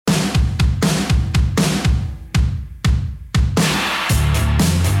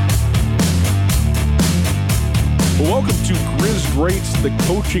welcome to Grizz Greats, the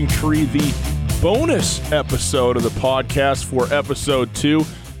Coaching Tree, the bonus episode of the podcast for episode 2.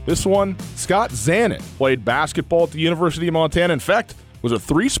 This one, Scott Zanon played basketball at the University of Montana. In fact, was a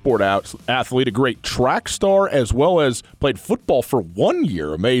three-sport athlete, a great track star, as well as played football for 1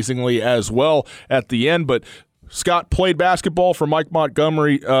 year, amazingly, as well at the end. But Scott played basketball for Mike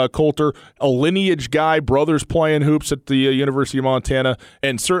Montgomery Coulter, a lineage guy, brothers playing hoops at the University of Montana,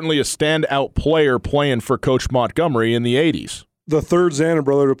 and certainly a standout player playing for Coach Montgomery in the 80s. The third Zanon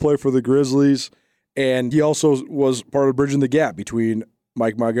brother to play for the Grizzlies, and he also was part of bridging the gap between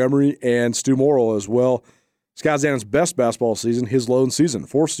Mike Montgomery and Stu Morrill as well. Scott Zanon's best basketball season, his lone season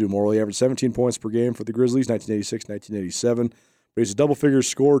for Stu Morrill. He averaged 17 points per game for the Grizzlies, 1986-1987. But he's a double-figure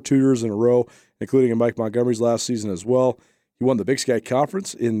scorer 2 years in a row, including in Mike Montgomery's last season as well. He won the Big Sky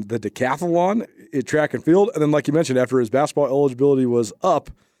Conference in the decathlon in track and field. And then, like you mentioned, after his basketball eligibility was up,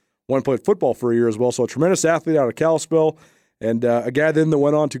 went and played football for a year as well. So a tremendous athlete out of Kalispell, and a guy then that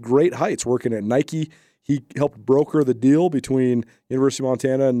went on to great heights working at Nike. He helped broker the deal between University of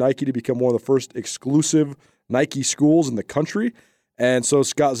Montana and Nike to become one of the first exclusive Nike schools in the country. And so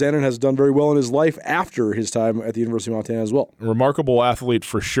Scott Zanon has done very well in his life after his time at the University of Montana as well. A remarkable athlete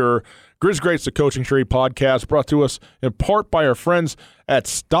for sure. Grizz Greats, the Coaching Tree podcast, brought to us in part by our friends at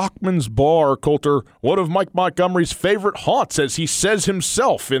Stockman's Bar. Coulter, one of Mike Montgomery's favorite haunts, as he says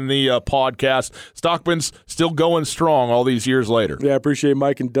himself in the podcast. Stockman's still going strong all these years later. Yeah, I appreciate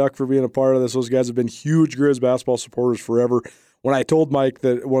Mike and Duck for being a part of this. Those guys have been huge Grizz basketball supporters forever. When I told Mike,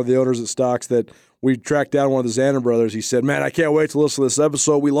 that one of the owners at Stocks, that we tracked down one of the Zanon brothers, he said, "Man, I can't wait to listen to this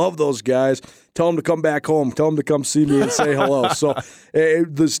episode. We love those guys. Tell them to come back home. Tell them to come see me and say hello." So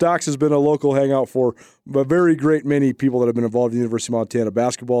the Stocks has been a local hangout for a very great many people that have been involved in the University of Montana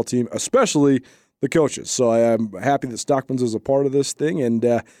basketball team, especially the coaches. So I am happy that Stockman's is a part of this thing. And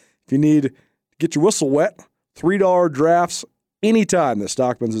if you need to get your whistle wet, $3 drafts anytime that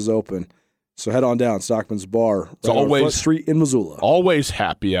Stockman's is open. So head on down, Stockman's Bar. It's always Front Street in Missoula. Always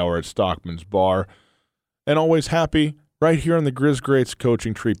happy hour at Stockman's Bar. And always happy right here on the Grizz Greats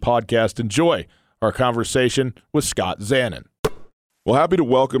Coaching Tree podcast. Enjoy our conversation with Scott Zanon. Well, happy to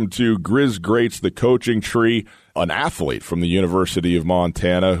welcome to Grizz Greats, the Coaching Tree, an athlete from the University of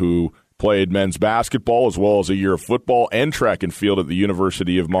Montana who played men's basketball as well as a year of football and track and field at the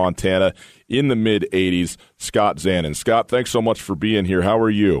University of Montana in the mid-'80s, Scott Zanon. Scott, thanks so much for being here. How are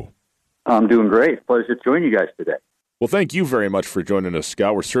you? I'm doing great. Pleasure to join you guys today. Well, thank you very much for joining us,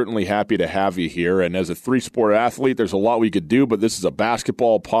 Scott. We're certainly happy to have you here. And as a three-sport athlete, there's a lot we could do, but this is a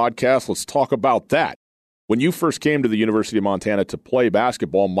basketball podcast. Let's talk about that. When you first came to the University of Montana to play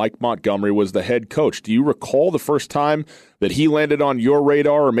basketball, Mike Montgomery was the head coach. Do you recall the first time that he landed on your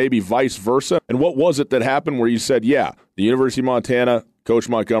radar, or maybe vice versa? And what was it that happened where you said, yeah, the University of Montana, Coach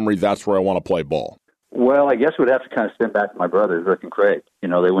Montgomery, that's where I want to play ball? Well, I guess we'd have to kind of send back to my brothers, Rick and Craig. You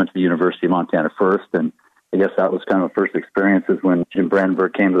know, they went to the University of Montana first, and I guess that was kind of the first experiences when Jim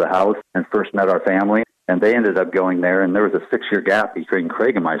Brandenburg came to the house and first met our family. And they ended up going there, and there was a 6-year gap between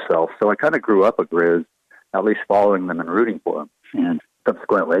Craig and myself. So I kind of grew up a Grizz, at least following them and rooting for them. And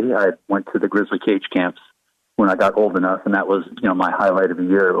subsequently, I went to the Grizzly Cage camps when I got old enough, and that was, you know, my highlight of the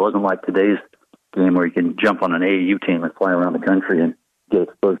year. It wasn't like today's game where you can jump on an AAU team and fly around the country and get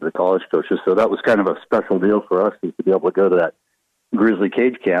exposed to the college coaches. So that was kind of a special deal for us to be able to go to that Grizzly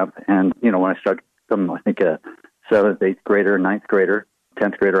Cage camp. And, you know, when I started becoming, I think, a 7th, 8th grader, 9th grader,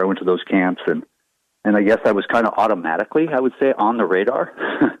 10th grader, I went to those camps. And I guess I was kind of automatically, I would say, on the radar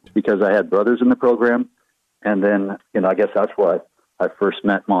because I had brothers in the program. And then, you know, I guess that's why I first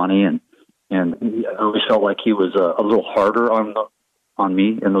met Monty. And I always felt like he was a little harder on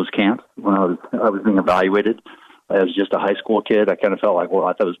me in those camps when I was being evaluated. As just a high school kid, I kind of felt like, well,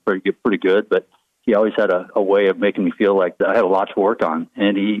 I thought it was pretty good, but he always had a way of making me feel like I had a lot to work on.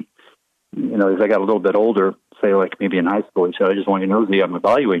 And he, you know, as I got a little bit older, say like maybe in high school, he said, "I just want you to know that I'm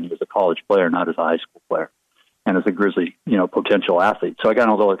evaluating you as a college player, not as a high school player, and as a Grizzly, you know, potential athlete." So I got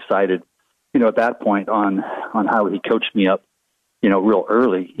a little excited, you know, at that point on how he coached me up, you know, real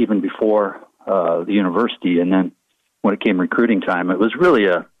early, even before the university. And then when it came recruiting time, it was really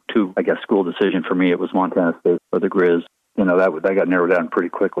school decision for me. It was Montana State or the Grizz. You know, that got narrowed down pretty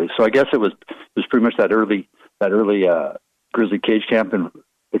quickly. So I guess it was pretty much that early Grizzly Cage camp and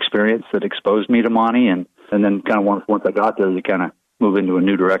experience that exposed me to Monty, and then kind of once I got there, to kind of move into a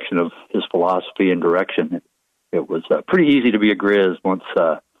new direction of his philosophy and direction. It was pretty easy to be a Grizz once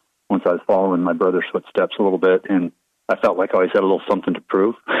I was following my brother's footsteps a little bit, and I felt like I always had a little something to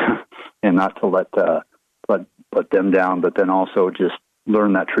prove, and not to let them down, but then also just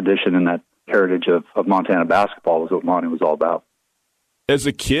learn that tradition and that heritage of Montana basketball was what Monty was all about. As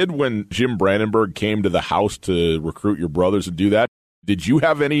a kid, when Jim Brandenburg came to the house to recruit your brothers and do that, did you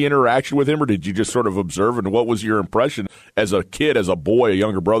have any interaction with him, or did you just sort of observe? And what was your impression as a kid, as a boy, a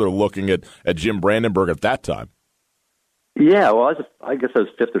younger brother, looking at Jim Brandenburg at that time? Yeah, well, I guess I was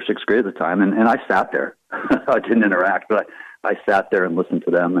 5th or 6th grade at the time, and I sat there. I didn't interact, but I sat there and listened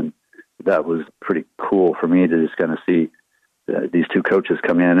to them, and that was pretty cool for me to just kind of see these two coaches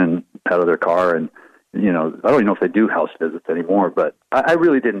come in and out of their car. And, you know, I don't even know if they do house visits anymore, but I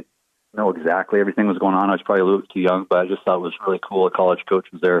really didn't know exactly everything was going on. I was probably a little bit too young, but I just thought it was really cool. A college coach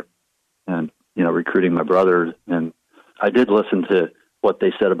was there and, you know, recruiting my brothers. And I did listen to what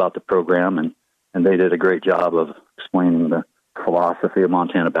they said about the program, and they did a great job of explaining the philosophy of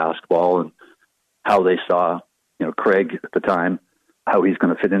Montana basketball and how they saw, you know, Craig at the time, how he's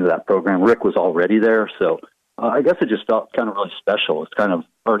going to fit into that program. Rick was already there, so I guess it just felt kind of really special. It's kind of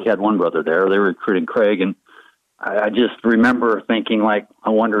already had one brother there. They were recruiting Craig, and I just remember thinking, like, I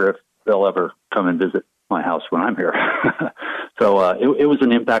wonder if they'll ever come and visit my house when I'm here. So it was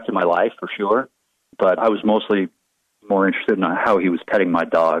an impact in my life for sure, but I was mostly more interested in how he was petting my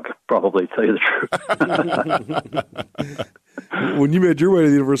dog, probably, to tell you the truth. When you made your way to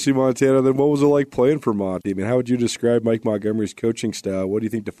the University of Montana, then what was it like playing for Monty? I mean, how would you describe Mike Montgomery's coaching style? What do you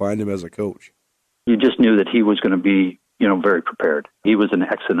think defined him as a coach? You just knew that he was going to be, you know, very prepared. He was an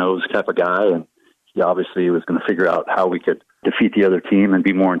X and O's type of guy, and he obviously was going to figure out how we could defeat the other team and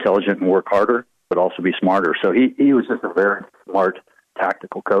be more intelligent and work harder, but also be smarter. So he was just a very smart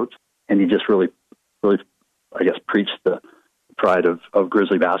tactical coach, and he just really, I guess, preached the pride of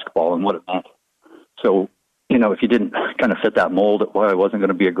Grizzly basketball and what it meant. So, you know, if you didn't kind of fit that mold, it wasn't going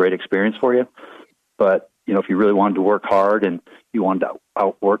to be a great experience for you. But, you know, if you really wanted to work hard and you wanted to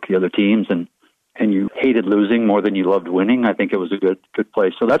outwork the other teams and you hated losing more than you loved winning, I think it was a good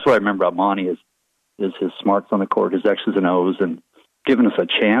place. So that's what I remember about Monty is his smarts on the court, his X's and O's, and giving us a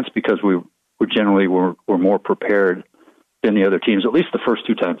chance because we were more prepared than the other teams, at least the first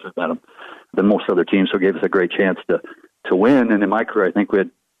 2 times we met him, than most other teams. So it gave us a great chance to win. And in my career, I think we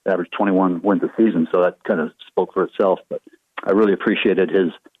had averaged 21 wins a season, so that kind of spoke for itself. But I really appreciated his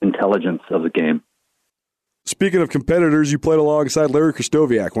intelligence of the game. Speaking of competitors, you played alongside Larry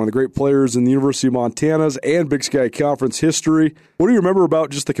Krzysztofiak, one of the great players in the University of Montana's and Big Sky Conference history. What do you remember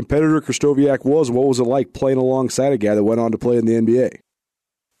about just the competitor Krzysztofiak was, and what was it like playing alongside a guy that went on to play in the NBA?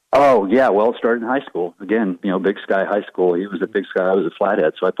 Oh, yeah, well, it started in high school. Again, you know, Big Sky High School. He was at Big Sky, I was at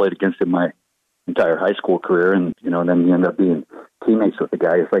Flathead, so I played against him my entire high school career, and, you know, then you end up being teammates with the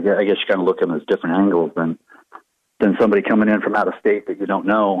guy. It's like, I guess you kind of look at him as different angles than somebody coming in from out of state that you don't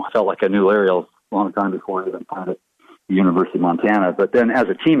know. I felt like I knew Larry a long time before I even played at the University of Montana. But then as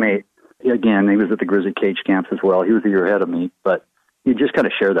a teammate, again, he was at the Grizzly Cage camps as well. He was a year ahead of me, but he just kind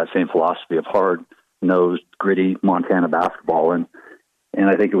of shared that same philosophy of hard-nosed, gritty Montana basketball. And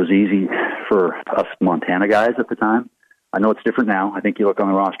I think it was easy for us Montana guys at the time. I know it's different now. I think you look on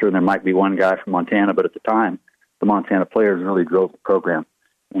the roster and there might be one guy from Montana, but at the time, the Montana players really drove the program.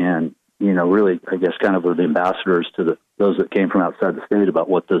 And, you know, really, I guess, kind of were the ambassadors to those that came from outside the state about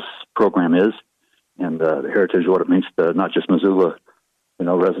what this program is and the heritage, what it means to not just Missoula, you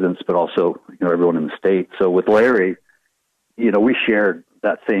know, residents, but also, you know, everyone in the state. So with Larry, you know, we shared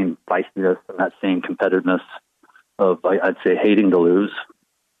that same feistiness and that same competitiveness of, I'd say, hating to lose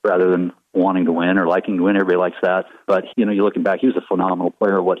rather than wanting to win or liking to win. Everybody likes that. But, you know, you're looking back, he was a phenomenal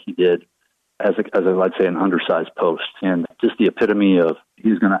player, what he did as I'd say, an undersized post. And just the epitome of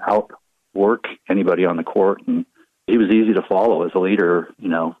he's going to outwork anybody on the court. And he was easy to follow as a leader, you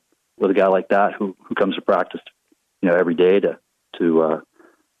know, with a guy like that who comes to practice, you know, every day to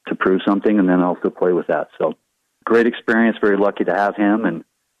prove something and then also play with that. So great experience, very lucky to have him and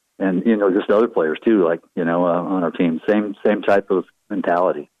you know, just other players too, like, you know, on our team, same type of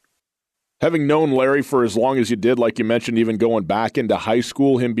mentality. Having known Larry for as long as you did, like you mentioned, even going back into high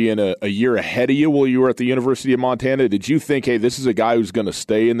school, him being a year ahead of you while you were at the University of Montana, did you think, hey, this is a guy who's going to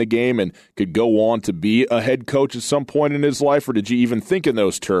stay in the game and could go on to be a head coach at some point in his life, or did you even think in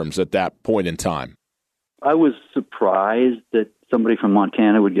those terms at that point in time? I was surprised that somebody from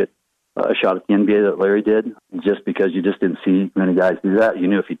Montana would get a shot at the NBA that Larry did, just because you just didn't see many guys do that. You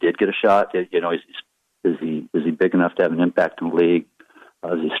knew if he did get a shot, you know, is he big enough to have an impact in the league?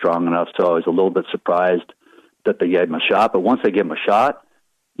 Is he strong enough? So I was a little bit surprised that they gave him a shot. But once they gave him a shot,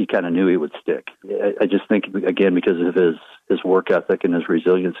 he kind of knew he would stick. I just think, again, because of his work ethic and his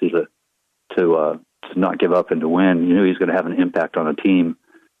resiliency to not give up and to win, you knew he was going to have an impact on a team,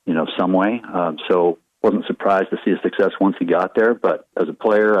 you know, some way. So wasn't surprised to see his success once he got there. But as a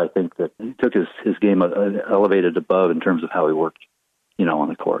player, I think that he took his game elevated above in terms of how he worked, you know, on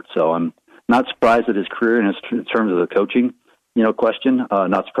the court. So I'm not surprised at his career in terms of the coaching. question,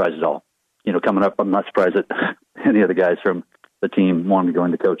 not surprised at all. Coming up, I'm not surprised that any of the guys from the team wanted to go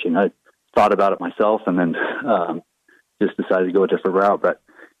into coaching. I thought about it myself and then just decided to go a different route. But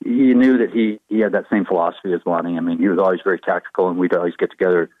you knew that he had that same philosophy as Lonnie. I mean, he was always very tactical, and we'd always get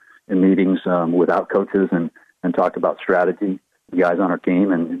together in meetings without coaches and talk about strategy, the guys on our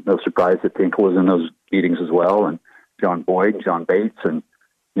team. And no surprise that Tinkle was in those meetings as well, and John Boyd, John Bates, and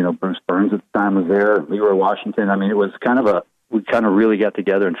Bruce Burns at the time was there, and Leroy Washington. I mean, it was we kind of really got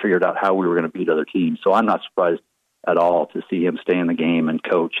together and figured out how we were going to beat other teams. So I'm not surprised at all to see him stay in the game and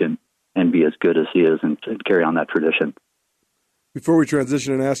coach and be as good as he is and carry on that tradition. Before we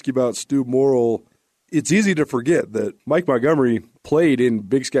transition and ask you about Stu Morrill, it's easy to forget that Mike Montgomery played in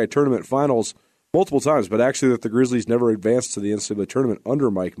Big Sky tournament finals multiple times, but actually that the Grizzlies never advanced to the NCAA tournament under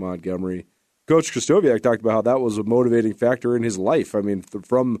Mike Montgomery. Coach Krzysztofiak talked about how that was a motivating factor in his life. I mean,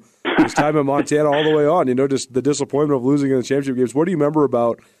 from his time in Montana all the way on, just the disappointment of losing in the championship games. What do you remember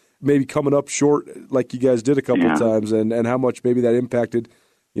about maybe coming up short like you guys did a couple of times and how much maybe that impacted,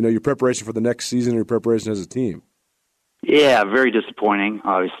 your preparation for the next season and your preparation as a team? Yeah, very disappointing,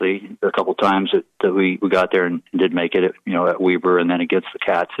 obviously. A couple of times that we got there and did make it, at Weber and then against the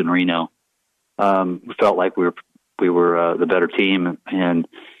Cats in Reno. We felt like we were the better team. And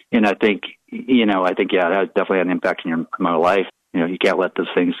I think, that definitely had an impact in my life. You can't let those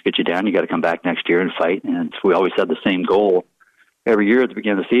things get you down. You got to come back next year and fight. And we always had the same goal every year at the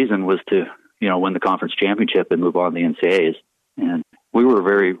beginning of the season was to, win the conference championship and move on to the NCAAs. And we were a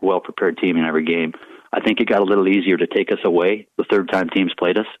very well-prepared team in every game. I think it got a little easier to take us away the third time teams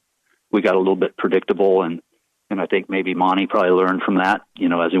played us. We got a little bit predictable, and I think maybe Monty probably learned from that,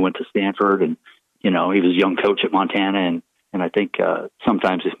 as he went to Stanford, and, he was a young coach at Montana, and I think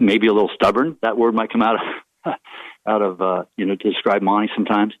sometimes maybe a little stubborn, that word might come out of to describe Monty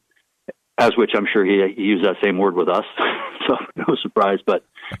sometimes, as which I'm sure he used that same word with us, so no surprise, but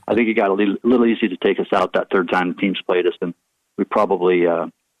I think it got a little easy to take us out that third time the teams played us, and we probably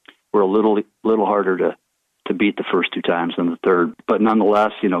were a little harder to beat the first two times than the third. But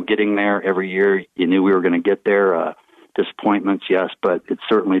nonetheless, getting there every year, you knew we were going to get there. Disappointments, yes, but it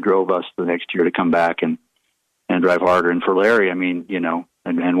certainly drove us the next year to come back and drive harder. And for Larry, I mean,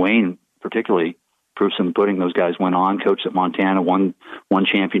 and Wayne particularly, proofs in the pudding. Those guys went on, coached at Montana, won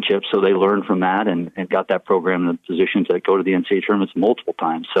championships, so they learned from that and got that program in a position to go to the NCAA tournaments multiple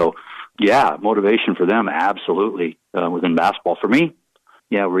times. So, yeah, motivation for them, absolutely, within basketball. For me,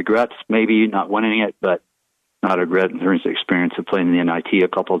 yeah, regrets, maybe not winning it, but not a regret in terms of experience of playing in the NIT a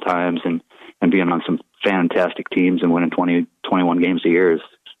couple of times and being on some fantastic teams and winning 20, 21 games a year is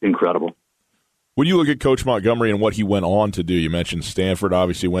incredible. When you look at Coach Montgomery and what he went on to do, you mentioned Stanford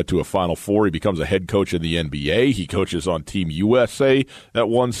obviously went to a Final Four. He becomes a head coach in the NBA. He coaches on Team USA at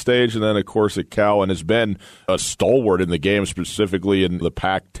one stage, and then, of course, at Cal, and has been a stalwart in the game, specifically in the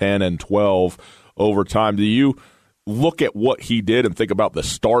Pac-10 and 12 over time. Do you look at what he did and think about the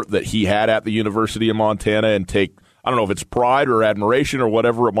start that he had at the University of Montana and take, I don't know if it's pride or admiration or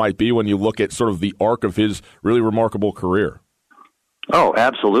whatever it might be when you look at sort of the arc of his really remarkable career? Oh,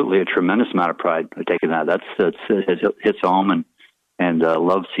 absolutely. A tremendous amount of pride taking that. It hits home and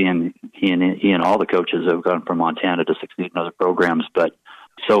love seeing he and all the coaches that have gone from Montana to succeed in other programs, but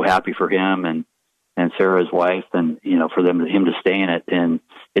so happy for him and Sarah, his wife, and, for him to stay in it. And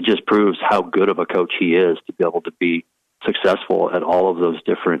it just proves how good of a coach he is to be able to be successful at all of those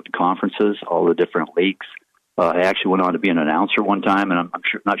different conferences, all the different leagues. I actually went on to be an announcer one time, and I'm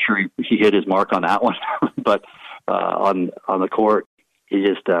not sure he hit his mark on that one, but on the court, he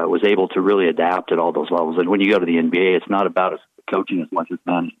just was able to really adapt at all those levels. And when you go to the NBA, it's not about coaching as much as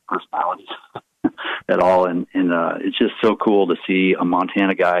managing personalities at all. And it's just so cool to see a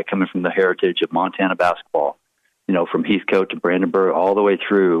Montana guy coming from the heritage of Montana basketball, from Heathcote to Brandenburg all the way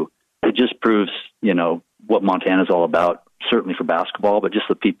through. It just proves, what Montana's all about, certainly for basketball, but just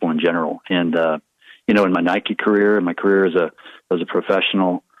the people in general. And, in my Nike career and my career as a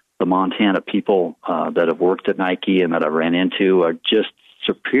professional, the Montana people that have worked at Nike and that I ran into are just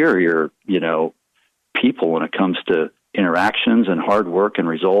superior, people when it comes to interactions and hard work and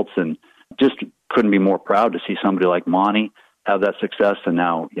results, and just couldn't be more proud to see somebody like Monty have that success. And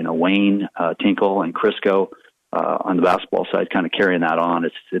now, Wayne, Tinkle, and Crisco on the basketball side kind of carrying that on.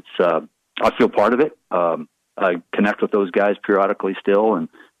 It's I feel part of it. I connect with those guys periodically still, and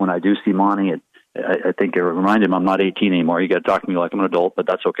when I do see Monty, I think it reminded him I'm not 18 anymore. You got to talk to me like I'm an adult, but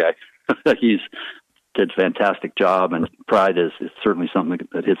that's okay. He's did a fantastic job, and pride is certainly something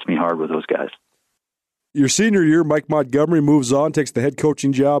that hits me hard with those guys. Your senior year, Mike Montgomery moves on, takes the head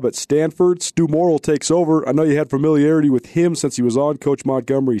coaching job at Stanford. Stu Morrill takes over. I know you had familiarity with him since he was on Coach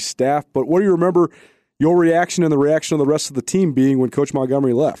Montgomery's staff, but what do you remember your reaction and the reaction of the rest of the team being when Coach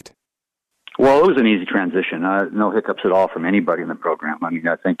Montgomery left? Well, it was an easy transition. No hiccups at all from anybody in the program. I mean,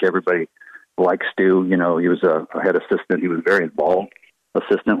 I think everybody likes Stu. You know, he was a head assistant. He was a very involved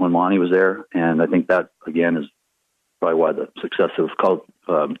assistant when Monty was there. And I think that, again, is probably why the success of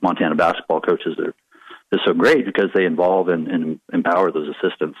Montana basketball coaches is so great, because they involve and empower those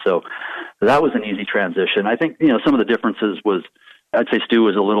assistants. So that was an easy transition. I think, some of the differences was, I'd say Stu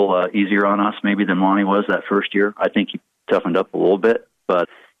was a little easier on us maybe than Monty was that first year. I think he toughened up a little bit, but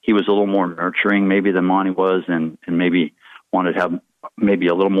he was a little more nurturing maybe than Monty was, and maybe wanted to have maybe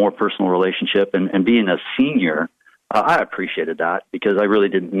a little more personal relationship. And being a senior, I appreciated that, because I really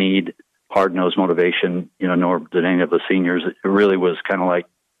didn't need hard-nosed motivation, nor did any of the seniors. It really was kind of like,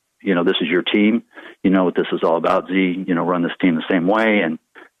 this is your team. You know what this is all about, Z. Run this team the same way. And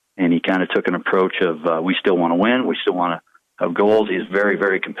he kind of took an approach of we still want to win. We still want to have goals. He's very,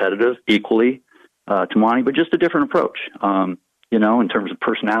 very competitive, equally to Monty, but just a different approach, in terms of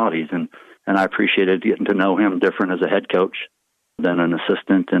personalities. And I appreciated getting to know him different as a head coach than an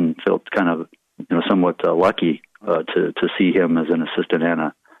assistant, and felt kind of, somewhat lucky to see him as an assistant and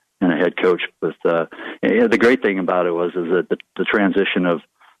a head coach. But the great thing about it is that the transition of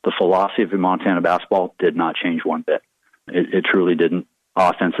the philosophy of Montana basketball did not change one bit. It truly didn't.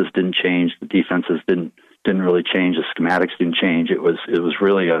 Offenses didn't change. The defenses didn't really change. The schematics didn't change. It was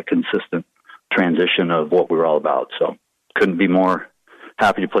really a consistent transition of what we were all about. So couldn't be more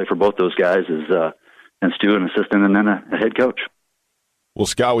happy to play for both those guys and Stu, an assistant, and then a head coach. Well,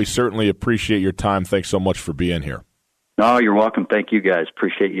 Scott, we certainly appreciate your time. Thanks so much for being here. No, you're welcome. Thank you, guys.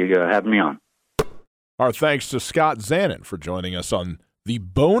 Appreciate you having me on. Our thanks to Scott Zanon for joining us on the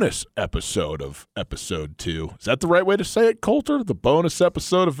bonus episode of Episode 2. Is that the right way to say it, Coulter? The bonus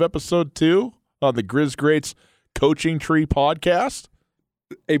episode of Episode 2 on the Grizz Greats Coaching Tree podcast?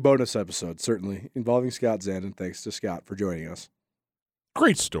 A bonus episode, certainly, involving Scott Zanon. Thanks to Scott for joining us.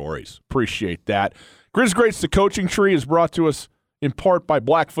 Great stories. Appreciate that. Grizz Greats The Coaching Tree is brought to us in part by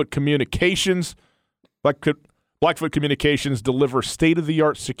Blackfoot Communications. Blackfoot Communications delivers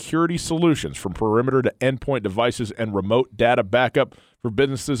state-of-the-art security solutions from perimeter to endpoint devices and remote data backup for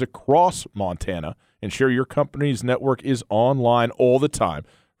businesses across Montana. Ensure your company's network is online all the time.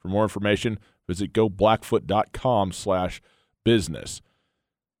 For more information, visit goblackfoot.com/business.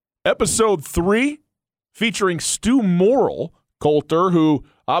 Episode 3, featuring Stu Morrill, Coulter, who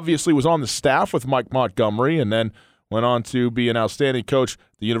obviously was on the staff with Mike Montgomery and then went on to be an outstanding coach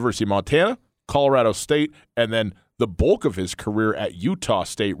at the University of Montana, Colorado State, and then the bulk of his career at Utah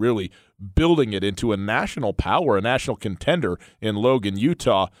State, really building it into a national power, a national contender in Logan,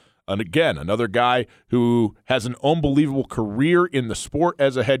 Utah. And again, another guy who has an unbelievable career in the sport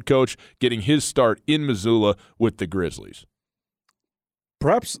as a head coach, getting his start in Missoula with the Grizzlies.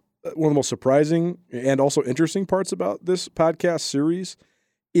 Perhaps one of the most surprising and also interesting parts about this podcast series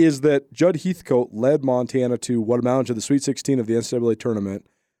is that Judd Heathcote led Montana to what amounted to the Sweet 16 of the NCAA tournament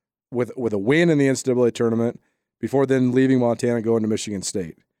with a win in the NCAA tournament before then leaving Montana and going to Michigan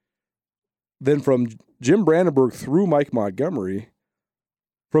State. Then from Jim Brandenburg through Mike Montgomery,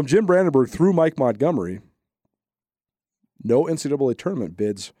 no NCAA tournament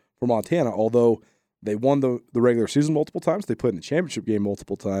bids for Montana, although they won the regular season multiple times. They played in the championship game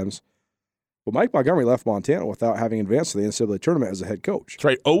multiple times. But Mike Montgomery left Montana without having advanced to the NCAA tournament as a head coach. That's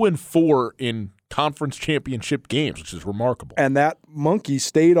right, 0-4 in conference championship games, which is remarkable. And that monkey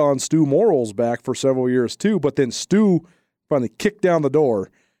stayed on Stu Morrill's back for several years too, but then Stu finally kicked down the door,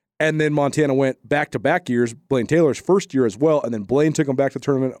 and then Montana went back-to-back years, Blaine Taylor's first year as well, and then Blaine took him back to the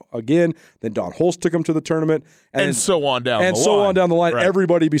tournament again, then Don Holst took him to the tournament. And so on down the line. And so on down the line. Right.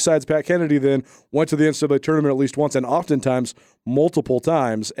 Everybody besides Pat Kennedy then went to the NCAA tournament at least once, and oftentimes multiple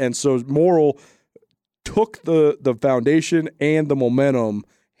times. And so Morrill took the foundation and the momentum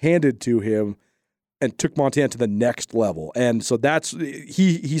handed to him and took Montana to the next level. And so that's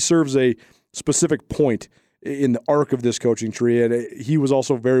he serves a specific point in the arc of this coaching tree, and he was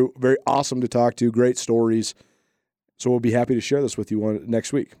also very, very awesome to talk to. Great stories. So we'll be happy to share this with you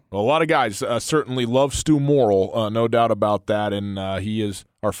next week. Well, a lot of guys certainly love Stu Morrill, no doubt about that, and he is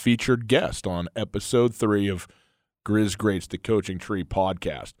our featured guest on Episode 3 of Grizz Greats, the Coaching Tree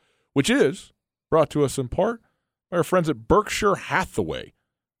podcast, which is brought to us in part by our friends at Berkshire Hathaway.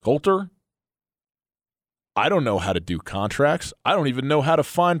 Coulter, I don't know how to do contracts. I don't even know how to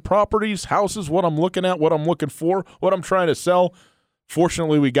find properties, houses, what I'm looking at, what I'm looking for, what I'm trying to sell.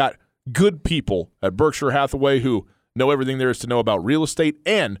 Fortunately, we got good people at Berkshire Hathaway who know everything there is to know about real estate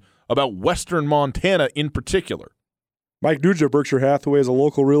and about Western Montana in particular. Mike Duja of Berkshire Hathaway is a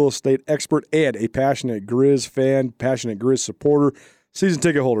local real estate expert and a passionate Grizz fan, passionate Grizz supporter. season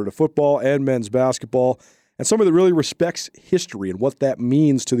ticket holder to football and men's basketball, and somebody that really respects history and what that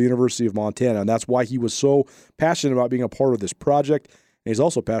means to the University of Montana. And that's why he was so passionate about being a part of this project. And he's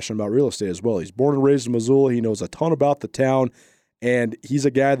also passionate about real estate as well. He's born and raised in Missoula. He knows a ton about the town, and he's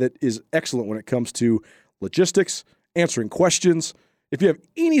a guy that is excellent when it comes to logistics, answering questions. If you have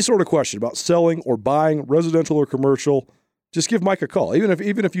any sort of question about selling or buying, residential or commercial, just give Mike a call.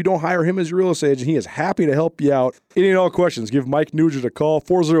 Even if you don't hire him as your real estate agent, he is happy to help you out. Any and all questions, give Mike Nugent a call,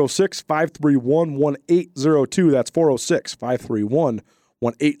 406-531-1802. That's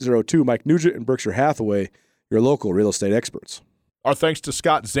 406-531-1802. Mike Nugent and Berkshire Hathaway, your local real estate experts. Our thanks to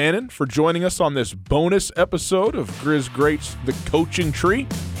Scott Zanon for joining us on this bonus episode of Grizz Greats, The Coaching Tree.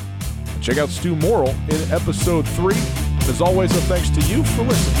 Check out Stu Morrill in episode 3. As always, a thanks to you for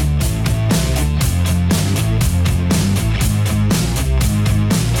listening.